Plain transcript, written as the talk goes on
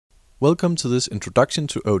Welcome to this introduction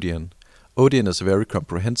to ODEON. ODEON is a very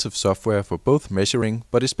comprehensive software for both measuring,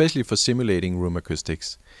 but especially for simulating room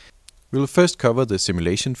acoustics. We will first cover the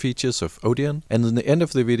simulation features of ODEON, and in the end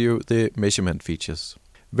of the video, the measurement features.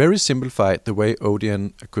 Very simplified, the way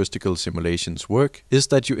ODEON acoustical simulations work is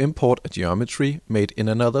that you import a geometry made in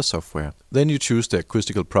another software. Then you choose the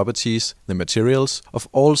acoustical properties, the materials of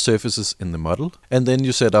all surfaces in the model, and then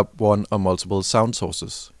you set up one or multiple sound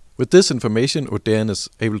sources. With this information, ODEON is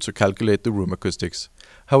able to calculate the room acoustics.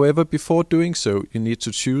 However, before doing so, you need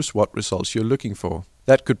to choose what results you're looking for.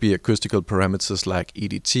 That could be acoustical parameters like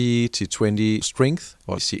EDT, T20 strength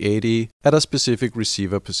or C80 at a specific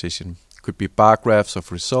receiver position. It could be bar graphs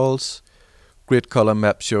of results, grid color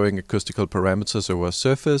map showing acoustical parameters over a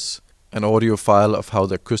surface, an audio file of how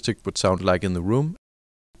the acoustic would sound like in the room,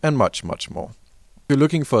 and much more. If you're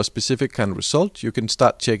looking for a specific kind of result, you can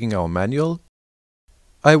start checking our manual.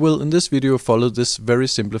 I will in this video follow this very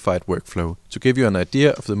simplified workflow to give you an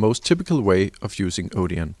idea of the most typical way of using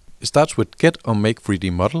ODEON. It starts with get or make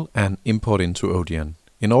 3D model and import into ODEON.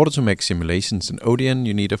 In order to make simulations in ODEON,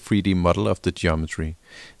 you need a 3D model of the geometry.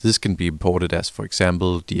 This can be imported as, for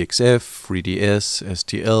example, DXF, 3ds,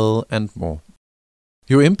 STL, and more.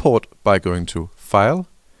 You import by going to File,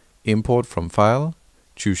 Import from File,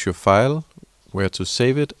 choose your file, where to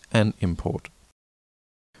save it, and import.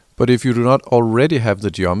 But if you do not already have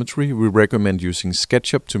the geometry, we recommend using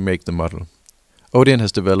SketchUp to make the model. ODEON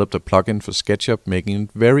has developed a plugin for SketchUp, making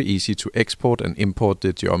it very easy to export and import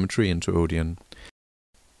the geometry into ODEON.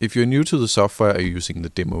 If you're new to the software or using the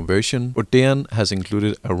demo version, ODEON has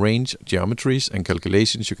included a range of geometries and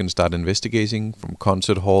calculations you can start investigating from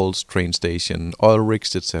concert halls, train station, oil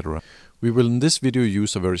rigs, etc. We will in this video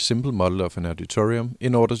use a very simple model of an auditorium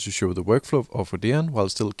in order to show the workflow of ODEON while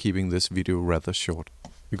still keeping this video rather short.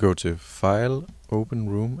 You go to File, Open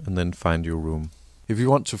Room, and then find your room. If you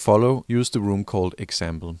want to follow, use the room called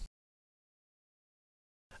Example.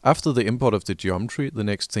 After the import of the geometry, the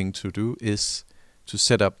next thing to do is to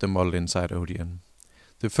set up the model inside ODEON.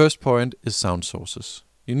 The first point is sound sources.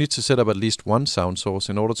 You need to set up at least one sound source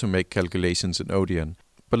in order to make calculations in ODEON.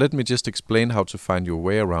 But let me just explain how to find your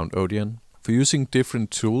way around ODEON. For using different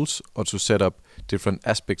tools or to set up different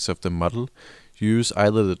aspects of the model, use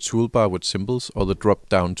either the toolbar with symbols or the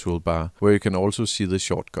drop-down toolbar, where you can also see the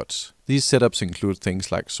shortcuts. These setups include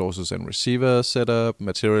things like sources and receiver setup,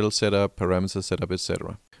 material setup, parameter setup,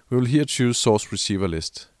 etc. We will here choose source receiver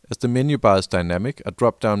list. As the menu bar is dynamic, a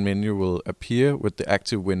drop-down menu will appear with the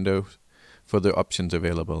active window for the options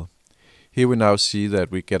available. Here we now see that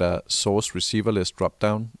we get a source receiver list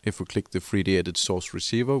drop-down. If we click the 3D edit source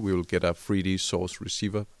receiver, we will get a 3D source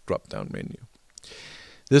receiver drop-down menu.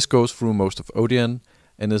 This goes through most of ODEON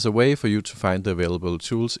and is a way for you to find the available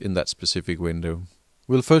tools in that specific window.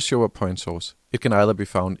 We'll first show a point source. It can either be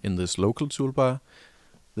found in this local toolbar,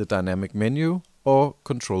 the dynamic menu, or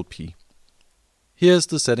Ctrl P. Here's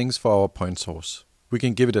the settings for our point source. We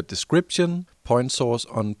can give it a description, point source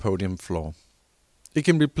on podium floor. It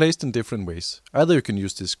can be placed in different ways. Either you can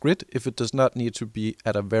use this grid if it does not need to be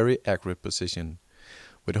at a very accurate position.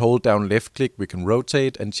 With hold down left click we can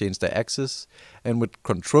rotate and change the axis, and with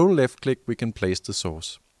control left click we can place the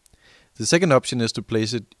source. The second option is to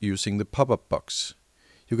place it using the pop-up box.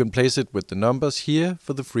 You can place it with the numbers here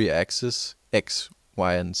for the three axes X,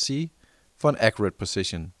 Y and Z for an accurate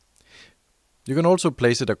position. You can also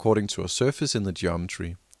place it according to a surface in the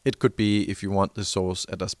geometry. It could be if you want the source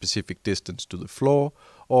at a specific distance to the floor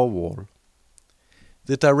or wall.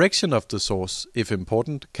 The direction of the source, if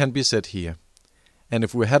important, can be set here. And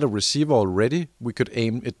if we had a receiver already, we could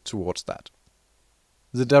aim it towards that.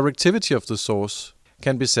 The directivity of the source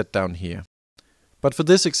can be set down here. But for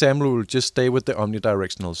this example, we will just stay with the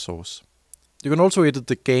omnidirectional source. You can also edit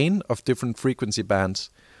the gain of different frequency bands,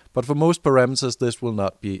 but for most parameters this will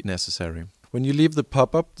not be necessary. When you leave the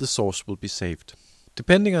pop-up, the source will be saved.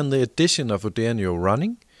 Depending on the edition of ODEON you're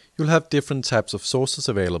running, you'll have different types of sources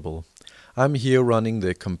available. I'm here running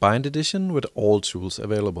the combined edition with all tools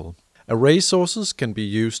available. Array sources can be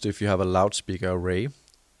used if you have a loudspeaker array.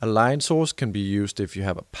 A line source can be used if you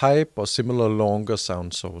have a pipe or similar longer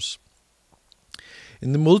sound source.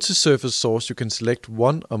 In the multi-surface source you can select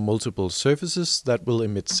one or multiple surfaces that will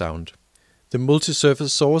emit sound. The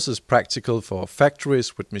multi-surface source is practical for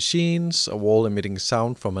factories with machines, a wall emitting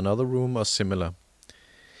sound from another room or similar.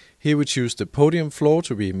 Here we choose the podium floor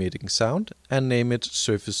to be emitting sound and name it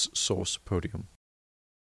surface source podium.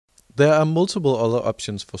 There are multiple other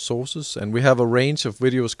options for sources, and we have a range of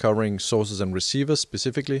videos covering sources and receivers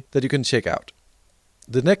specifically that you can check out.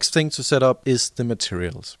 The next thing to set up is the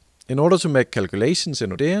materials. In order to make calculations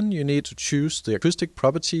in ODEON, you need to choose the acoustic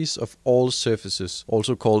properties of all surfaces,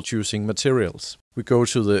 also called choosing materials. We go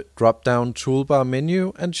to the drop-down toolbar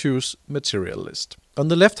menu and choose Material List. On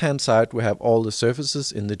the left-hand side we have all the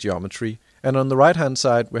surfaces in the geometry, and on the right-hand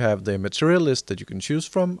side we have the material list that you can choose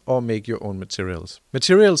from or make your own materials.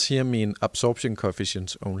 Materials here mean absorption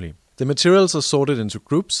coefficients only. The materials are sorted into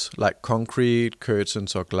groups like concrete,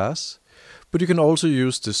 curtains or glass, but you can also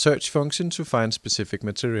use the search function to find specific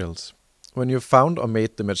materials. When you've found or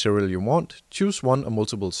made the material you want, choose one or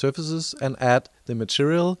multiple surfaces and add the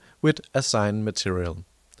material with Assign Material.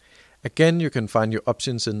 Again, you can find your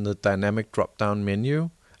options in the dynamic drop-down menu,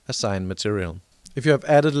 Assign Material. If you have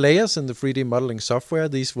added layers in the 3D modeling software,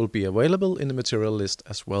 these will be available in the material list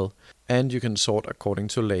as well, and you can sort according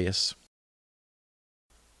to layers.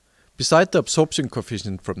 Beside the absorption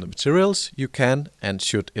coefficient from the materials, you can, and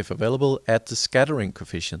should if available, add the scattering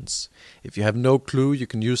coefficients. If you have no clue, you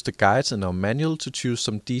can use the guides in our manual to choose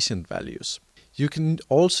some decent values. You can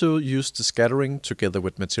also use the scattering together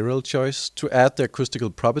with material choice to add the acoustical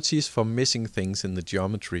properties for missing things in the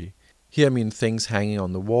geometry. Here I mean things hanging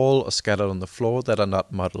on the wall or scattered on the floor that are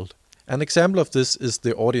not modeled. An example of this is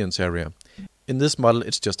the audience area. In this model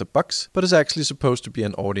it's just a box, but it's actually supposed to be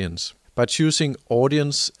an audience. By choosing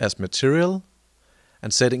audience as material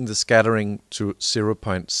and setting the scattering to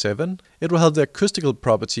 0.7, it will have the acoustical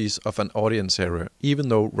properties of an audience area, even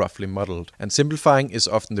though roughly modeled. And simplifying is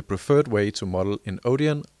often the preferred way to model in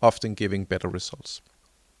ODEON, often giving better results.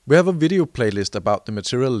 We have a video playlist about the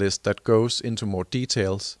material list that goes into more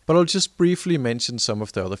details, but I'll just briefly mention some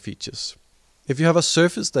of the other features. If you have a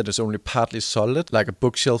surface that is only partly solid, like a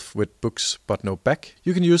bookshelf with books but no back,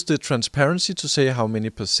 you can use the transparency to say how many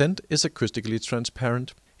 % is acoustically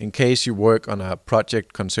transparent. In case you work on a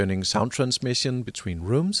project concerning sound transmission between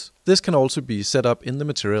rooms, this can also be set up in the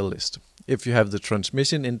material list, if you have the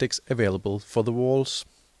transmission index available for the walls.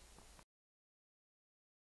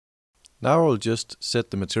 Now I'll just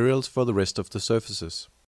set the materials for the rest of the surfaces.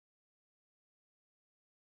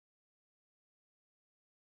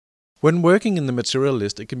 When working in the material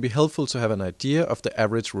list, it can be helpful to have an idea of the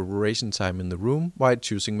average reverberation time in the room while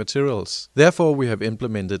choosing materials. Therefore, we have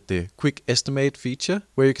implemented the Quick Estimate feature,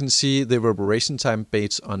 where you can see the reverberation time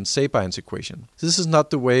based on Sabine's equation. This is not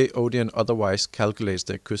the way ODEON otherwise calculates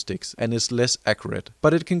the acoustics, and is less accurate,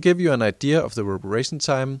 but it can give you an idea of the reverberation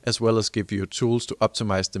time, as well as give you tools to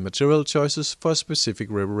optimize the material choices for a specific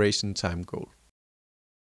reverberation time goal.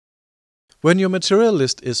 When your material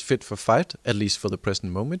list is fit for fight, at least for the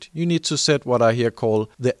present moment, you need to set what I here call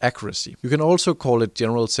the accuracy. You can also call it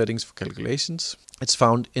general settings for calculations. It's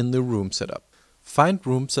found in the room setup. Find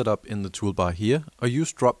room setup in the toolbar here, or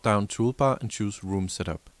use drop-down toolbar and choose room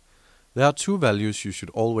setup. There are two values you should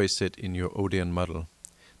always set in your ODEON model.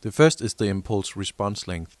 The first is the impulse response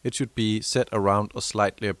length. It should be set around or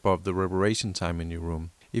slightly above the reverberation time in your room.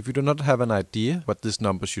 If you do not have an idea what this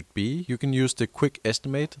number should be, you can use the quick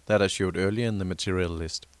estimate that I showed earlier in the material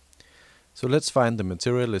list. So let's find the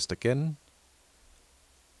material list again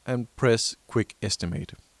and press quick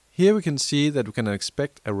estimate. Here we can see that we can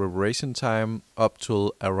expect a reverberation time up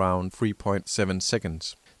to around 3.7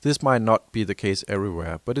 seconds. This might not be the case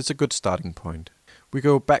everywhere, but it's a good starting point. We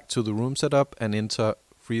go back to the room setup and enter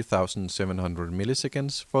 3700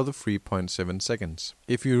 milliseconds for the 3.7 seconds.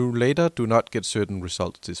 If you later do not get certain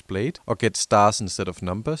results displayed or get stars instead of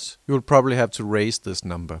numbers, you will probably have to raise this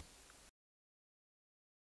number.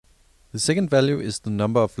 The second value is the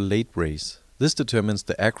number of late raise. This determines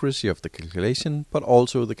the accuracy of the calculation, but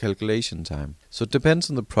also the calculation time. So it depends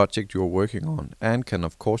on the project you are working on and can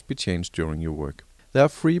of course be changed during your work. There are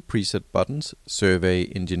 3 preset buttons, Survey,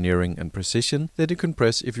 Engineering and Precision, that you can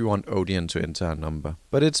press if you want ODEON to enter a number.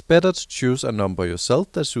 But it's better to choose a number yourself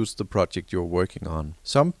that suits the project you're working on.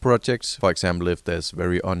 Some projects, for example if there's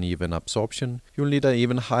very uneven absorption, you'll need an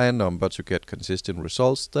even higher number to get consistent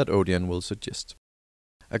results that ODEON will suggest.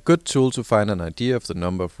 A good tool to find an idea of the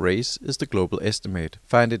number of rays is the Global Estimate.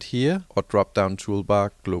 Find it here or drop down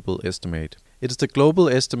toolbar Global Estimate. It is the global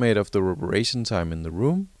estimate of the reverberation time in the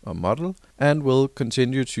room or model, and will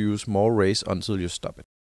continue to use more rays until you stop it.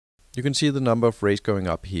 You can see the number of rays going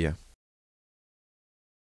up here.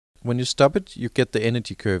 When you stop it, you get the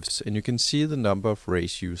energy curves, and you can see the number of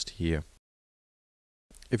rays used here.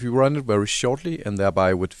 If you run it very shortly and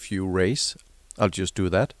thereby with few rays, I'll just do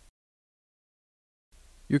that.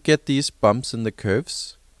 You get these bumps in the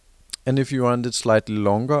curves, and if you run it slightly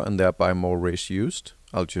longer and thereby more rays used,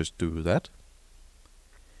 I'll just do that.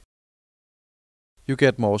 you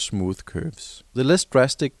get more smooth curves. The less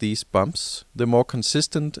drastic these bumps, the more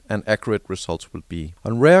consistent and accurate results will be.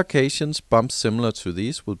 On rare occasions, bumps similar to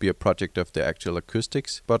these will be a product of the actual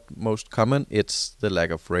acoustics, but most common it's the lack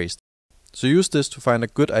of raise. So use this to find a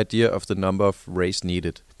good idea of the number of raise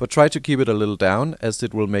needed, but try to keep it a little down as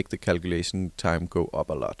it will make the calculation time go up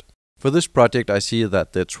a lot. For this project I see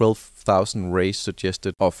that the 12,000 raise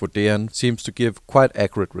suggested of ODEON seems to give quite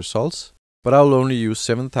accurate results, but I will only use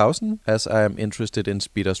 7,000 as I am interested in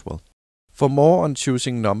speed as well. For more on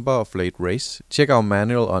choosing number of late raise, check our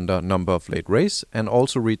manual under number of late raise and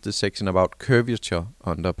also read the section about curvature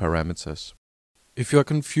under parameters. If you are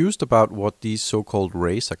confused about what these so-called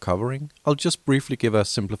rays are covering, I'll just briefly give a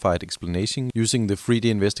simplified explanation using the 3D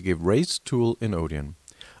Investigate Rays tool in ODEON.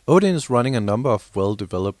 ODEON is running a number of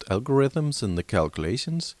well-developed algorithms in the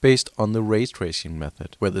calculations based on the ray tracing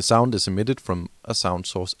method, where the sound is emitted from a sound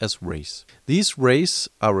source as rays. These rays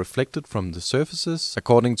are reflected from the surfaces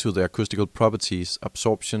according to their acoustical properties,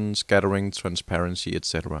 absorption, scattering, transparency,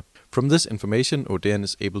 etc. From this information, ODEON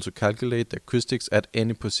is able to calculate the acoustics at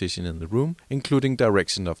any position in the room, including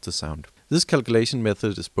direction of the sound. This calculation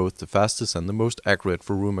method is both the fastest and the most accurate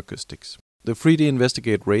for room acoustics. The 3D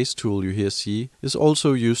Investigate Rays tool you here see is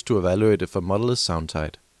also used to evaluate if a model is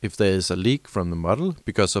sound-tight. If there is a leak from the model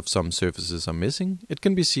because of some surfaces are missing, it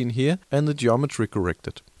can be seen here and the geometry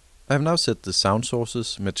corrected. I have now set the sound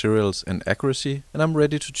sources, materials and accuracy, and I'm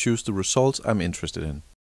ready to choose the results I'm interested in.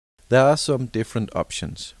 There are some different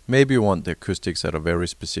options. Maybe you want the acoustics at a very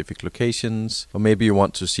specific locations, or maybe you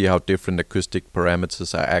want to see how different acoustic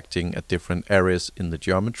parameters are acting at different areas in the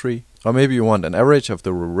geometry, or maybe you want an average of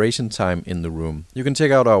the reverberation time in the room. You can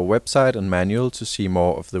check out our website and manual to see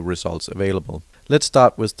more of the results available. Let's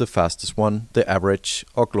start with the fastest one, the average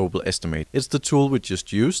or global estimate. It's the tool we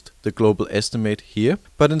just used, the global estimate here,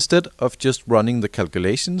 but instead of just running the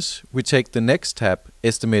calculations, we take the next tab,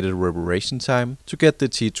 estimated reverberation time, to get the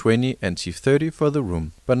T20 and T30 for the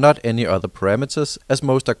room, but not any other parameters, as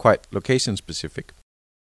most are quite location specific.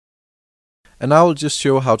 And now I'll just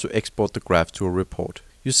show how to export the graph to a report.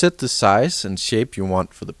 You set the size and shape you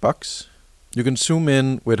want for the box. You can zoom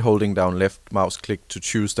in with holding down left mouse click to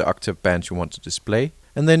choose the octave band you want to display,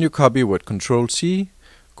 and then you copy with Ctrl+C,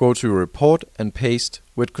 go to your report and paste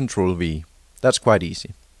with Ctrl+V. That's quite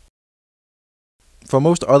easy. For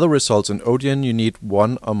most other results in ODEON you need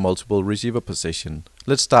one or multiple receiver position.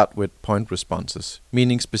 Let's start with point responses,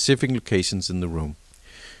 meaning specific locations in the room.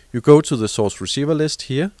 You go to the source receiver list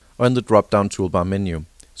here, or in the drop-down toolbar menu,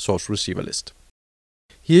 source receiver list.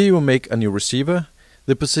 Here you will make a new receiver,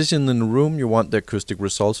 the position in the room you want the acoustic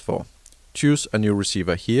results for. Choose a new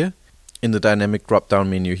receiver here, in the dynamic drop-down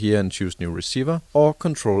menu here and choose new receiver, or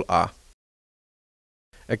Ctrl+R.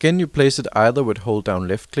 Again you place it either with hold down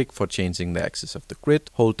left click for changing the axis of the grid,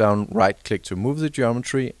 hold down right click to move the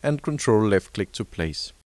geometry, and Ctrl left click to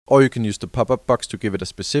place. Or you can use the pop-up box to give it a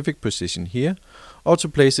specific position here, or to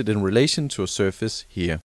place it in relation to a surface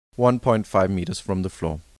here, 1.5 meters from the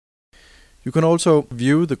floor. You can also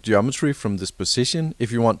view the geometry from this position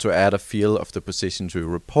if you want to add a feel of the position to your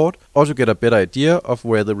report or to get a better idea of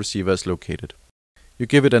where the receiver is located. You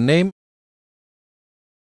give it a name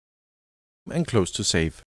and close to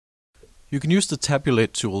save. You can use the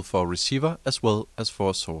Tabulate tool for a receiver as well as for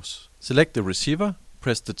a source. Select the receiver,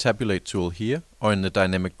 press the Tabulate tool here or in the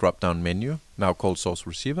dynamic drop-down menu, now called Source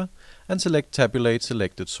Receiver, and select Tabulate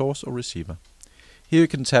selected source or receiver. Here you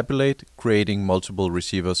can tabulate, creating multiple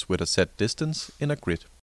receivers with a set distance in a grid.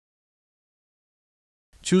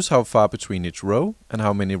 Choose how far between each row and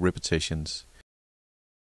how many repetitions.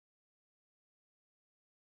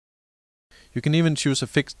 You can even choose a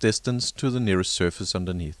fixed distance to the nearest surface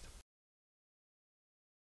underneath.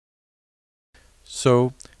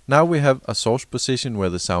 So now we have a source position where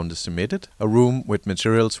the sound is emitted, a room with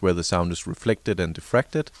materials where the sound is reflected and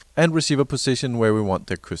diffracted, and receiver position where we want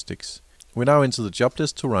the acoustics. We're now into the job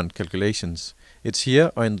list to run calculations. It's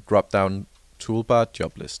here or in the drop-down toolbar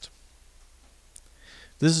job list.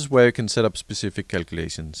 This is where you can set up specific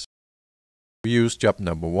calculations. We use job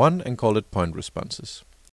number 1 and call it point responses.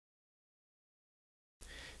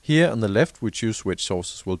 Here on the left we choose which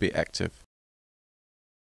sources will be active.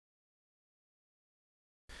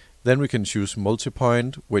 Then we can choose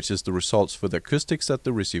multipoint, which is the results for the acoustics at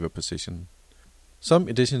the receiver position. Some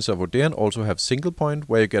editions of ODEON also have single point,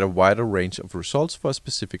 where you get a wider range of results for a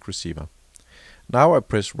specific receiver. Now I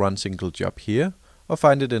press Run Single Job here, or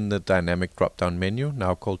find it in the dynamic drop-down menu,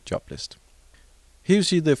 now called Job List. Here you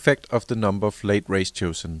see the effect of the number of late rays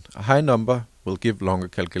chosen. A high number will give longer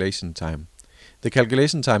calculation time. The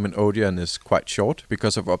calculation time in ODEON is quite short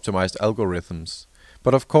because of optimized algorithms.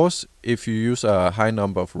 But of course, if you use a high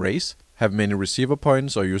number of rays, have many receiver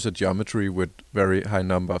points, or use a geometry with very high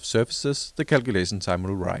number of surfaces, the calculation time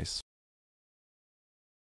will rise.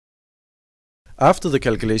 After the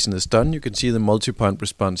calculation is done, you can see the multi-point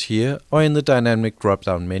response here, or in the dynamic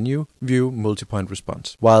drop-down menu, view multi-point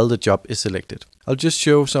response, while the job is selected. I'll just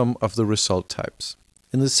show some of the result types.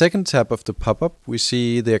 In the second tab of the pop-up, we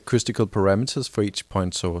see the acoustical parameters for each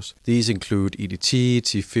point source. These include EDT,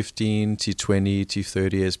 T15, T20,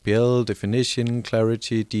 T30 SPL, definition,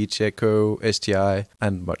 clarity, DH echo, STI,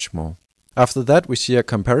 and much more. After that, we see a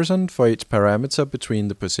comparison for each parameter between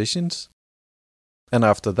the positions. And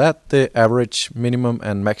after that, the average, minimum,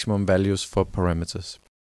 and maximum values for parameters.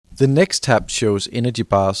 The next tab shows energy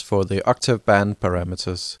bars for the octave band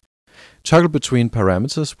parameters. Toggle between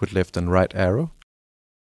parameters with left and right arrow.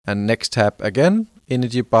 And next tab again,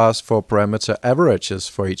 energy bars for parameter averages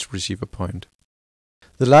for each receiver point.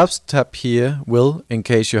 The last tab here will, in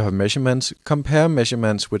case you have measurements, compare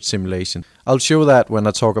measurements with simulation. I'll show that when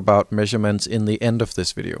I talk about measurements in the end of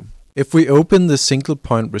this video. If we open the single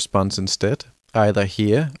point response instead, either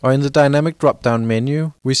here or in the dynamic drop-down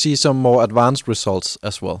menu, we see some more advanced results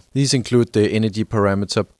as well. These include the energy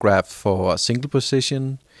parameter graph for a single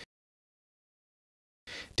position,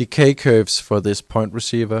 decay curves for this point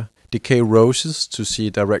receiver, decay roses to see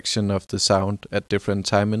direction of the sound at different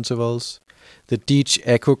time intervals, the DH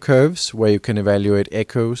echo curves where you can evaluate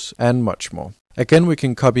echoes, and much more. Again, we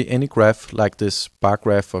can copy any graph like this bar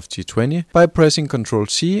graph of T20 by pressing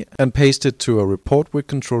Ctrl+C and paste it to a report with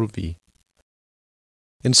Ctrl+V.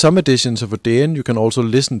 In some editions of ODEON, you can also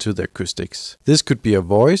listen to the acoustics. This could be a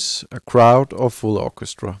voice, a crowd, or full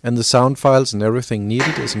orchestra. And the sound files and everything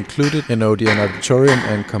needed is included in ODEON Auditorium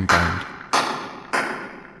and combined.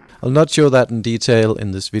 I'll not show that in detail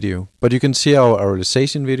in this video, but you can see our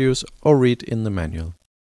realization videos or read in the manual.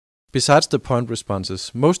 Besides the point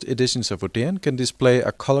responses, most editions of ODEON can display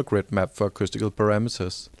a color grid map for acoustical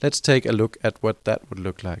parameters. Let's take a look at what that would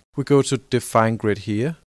look like. We go to Define Grid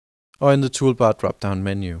here, or in the toolbar drop-down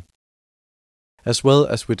menu. As well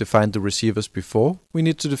as we defined the receivers before, we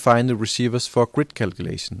need to define the receivers for grid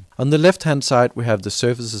calculation. On the left-hand side, we have the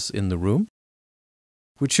surfaces in the room.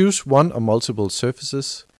 We choose one or multiple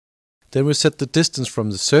surfaces. Then we set the distance from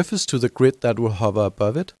the surface to the grid that will hover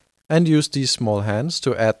above it, and use these small hands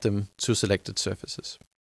to add them to selected surfaces.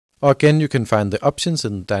 Or again, you can find the options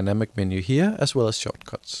in the dynamic menu here, as well as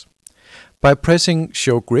shortcuts. By pressing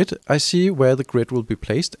Show Grid, I see where the grid will be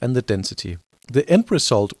placed and the density. The end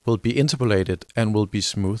result will be interpolated and will be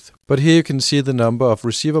smooth. But here you can see the number of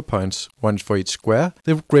receiver points, one for each square,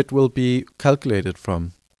 the grid will be calculated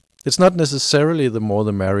from. It's not necessarily the more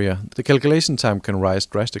the merrier. The calculation time can rise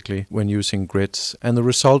drastically when using grids, and the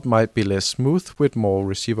result might be less smooth with more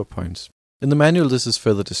receiver points. In the manual this is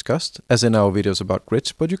further discussed, as in our videos about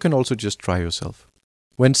grids, but you can also just try yourself.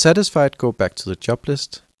 When satisfied, go back to the job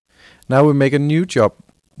list. Now we make a new job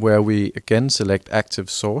where we again select active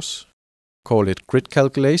source, call it grid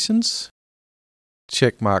calculations,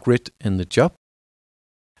 check mark grid in the job,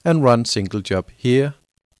 and run single job here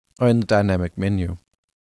or in the dynamic menu.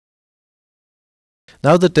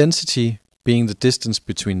 Now the density, being the distance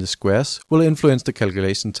between the squares, will influence the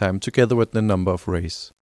calculation time together with the number of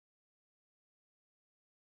rays.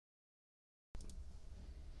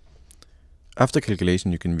 After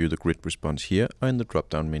calculation, you can view the grid response here or in the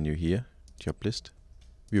drop-down menu here, job list,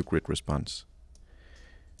 view grid response.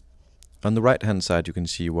 On the right-hand side, you can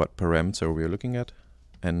see what parameter we are looking at,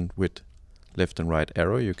 and with left and right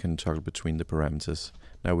arrow, you can toggle between the parameters.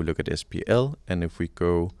 Now we look at SPL, and if we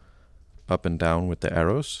go up and down with the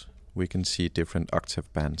arrows, we can see different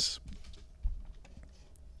octave bands.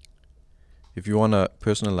 If you want to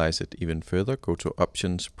personalize it even further, go to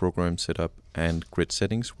Options, Program Setup, and Grid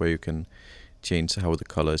Settings, where you can change how the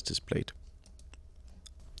color is displayed.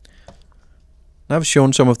 Now I've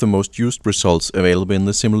shown some of the most used results available in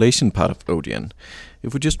the simulation part of ODEON.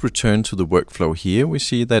 If we just return to the workflow here, we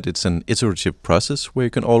see that it's an iterative process where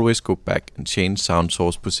you can always go back and change sound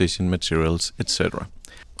source position, materials, etc.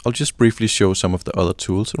 I'll just briefly show some of the other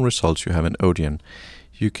tools and results you have in ODEON.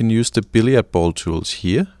 You can use the billiard ball tools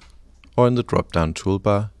here, or in the drop-down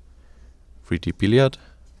toolbar, 3D billiard,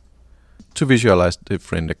 to visualize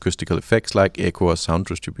different acoustical effects like echo or sound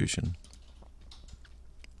distribution.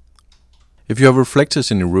 If you have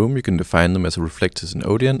reflectors in your room, you can define them as reflectors in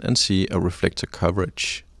ODEON and see a reflector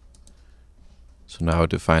coverage. So now I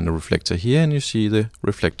define a reflector here and you see the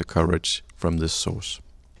reflector coverage from this source.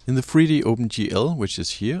 In the 3D OpenGL, which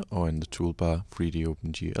is here, or in the toolbar 3D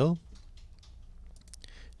OpenGL,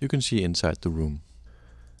 you can see inside the room.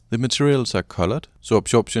 The materials are colored, so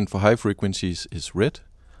absorption for high frequencies is red,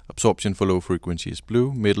 absorption for low frequency is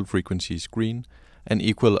blue, middle frequency is green, and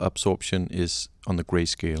equal absorption is on the gray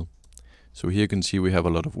scale. So here you can see we have a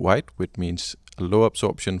lot of white, which means a low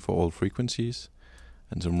absorption for all frequencies,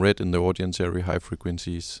 and some red in the audience area, high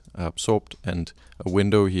frequencies are absorbed, and a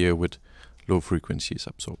window here with low frequencies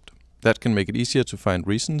absorbed. That can make it easier to find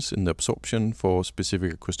reasons in the absorption for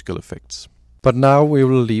specific acoustical effects. But now we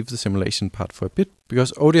will leave the simulation part for a bit,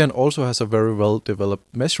 because ODEON also has a very well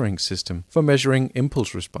developed measuring system for measuring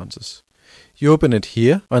impulse responses. You open it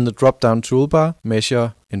here on the drop-down toolbar,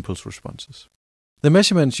 Measure Impulse Responses. The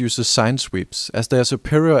measurements uses sine sweeps, as they are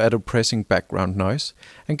superior at oppressing background noise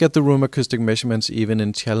and get the room acoustic measurements even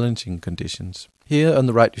in challenging conditions. Here on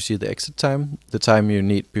the right you see the exit time, the time you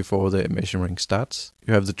need before the measuring starts.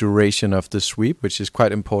 You have the duration of the sweep, which is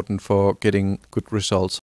quite important for getting good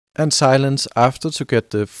results, and silence after to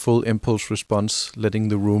get the full impulse response, letting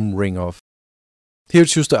the room ring off. Here you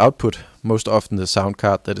choose the output, most often the sound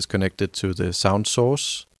card that is connected to the sound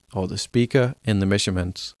source or the speaker in the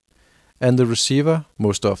measurements, and the receiver,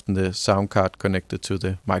 most often the sound card connected to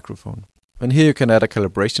the microphone. And here you can add a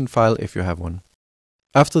calibration file if you have one.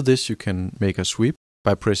 After this you can make a sweep.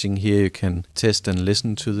 By pressing here you can test and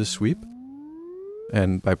listen to the sweep,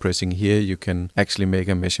 and by pressing here you can actually make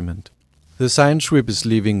a measurement. The sine sweep is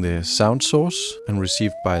leaving the sound source and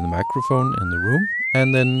received by the microphone in the room,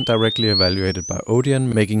 and then directly evaluated by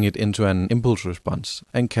ODEON, making it into an impulse response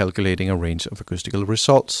and calculating a range of acoustical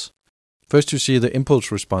results. First you see the impulse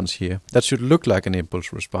response here. That should look like an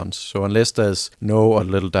impulse response, so unless there's no or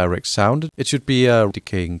little direct sound, it should be a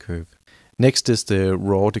decaying curve. Next is the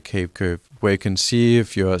raw decay curve, where you can see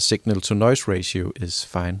if your signal to noise ratio is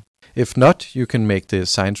fine. If not, you can make the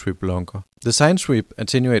sine sweep longer. The sine sweep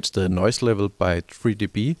attenuates the noise level by 3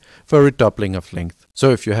 dB for a redoubling of length.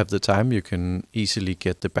 So if you have the time, you can easily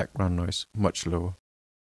get the background noise much lower.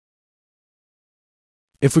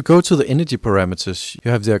 If we go to the energy parameters, you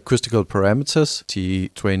have the acoustical parameters,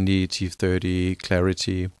 T20, T30,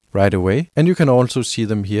 clarity, right away, and you can also see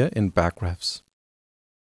them here in bar graphs.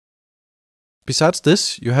 Besides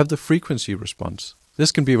this, you have the frequency response.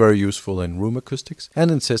 This can be very useful in room acoustics and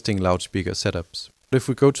in testing loudspeaker setups. But if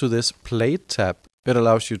we go to this Plate tab, it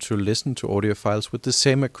allows you to listen to audio files with the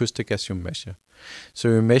same acoustic as you measure. So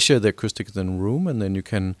you measure the acoustics in the room, and then you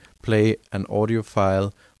can play an audio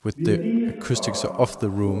file with the acoustics of the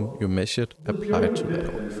room you measured applied to that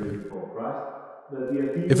audio file.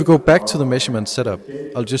 If we go back to the measurement setup,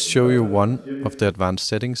 I'll just show you one of the advanced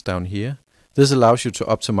settings down here. This allows you to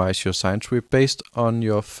optimize your sine sweep based on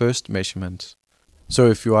your first measurement. So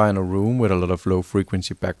if you are in a room with a lot of low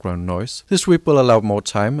frequency background noise, this sweep will allow more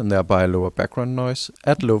time and thereby lower background noise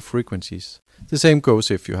at low frequencies. The same goes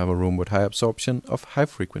if you have a room with high absorption of high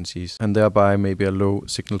frequencies and thereby maybe a low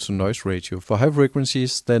signal to noise ratio for high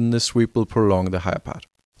frequencies, then the sweep will prolong the higher part.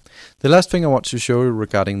 The last thing I want to show you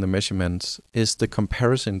regarding the measurements is the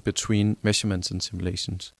comparison between measurements and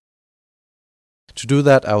simulations. To do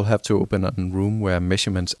that, I will have to open a room where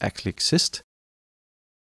measurements actually exist.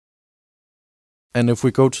 And if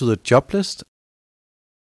we go to the job list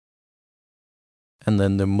and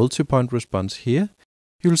then the multi-point response here,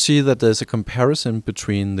 you'll see that there's a comparison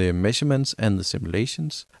between the measurements and the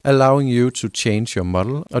simulations, allowing you to change your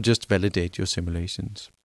model or just validate your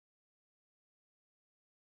simulations.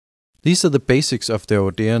 These are the basics of the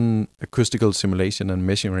ODEON acoustical simulation and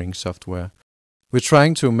measuring software. We're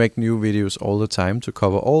trying to make new videos all the time to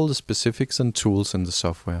cover all the specifics and tools in the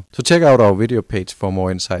software. So check out our video page for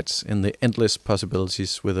more insights in the endless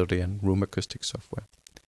possibilities with ODEON Room Acoustics Software.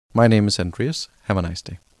 My name is Andreas. Have a nice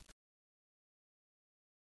day.